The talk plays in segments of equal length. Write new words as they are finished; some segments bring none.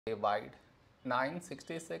Divide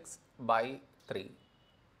 966 by 3.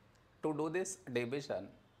 To do this division,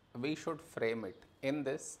 we should frame it in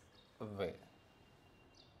this way.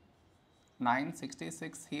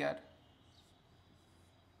 966 here,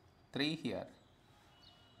 3 here.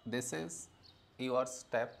 This is your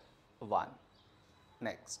step 1.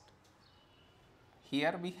 Next,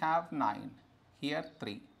 here we have 9, here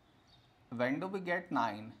 3. When do we get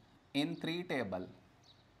 9? In 3 table,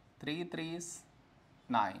 3 3s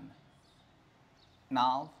 9.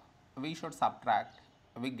 Now we should subtract,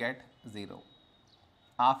 we get 0.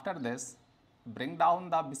 After this, bring down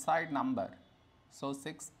the beside number, so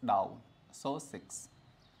 6 down, so 6.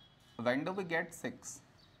 When do we get 6?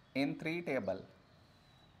 In 3 table,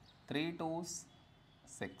 3 2s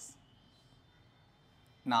 6.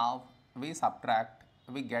 Now we subtract,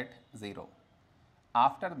 we get 0.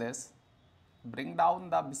 After this, bring down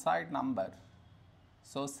the beside number,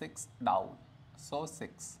 so 6 down, so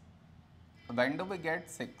 6. When do we get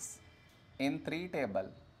 6? In 3 table,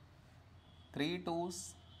 3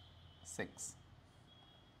 2s 6.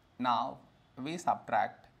 Now we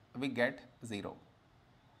subtract, we get 0.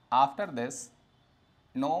 After this,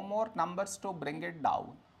 no more numbers to bring it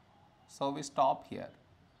down, so we stop here.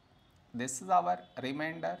 This is our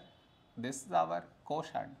remainder, this is our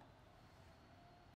quotient.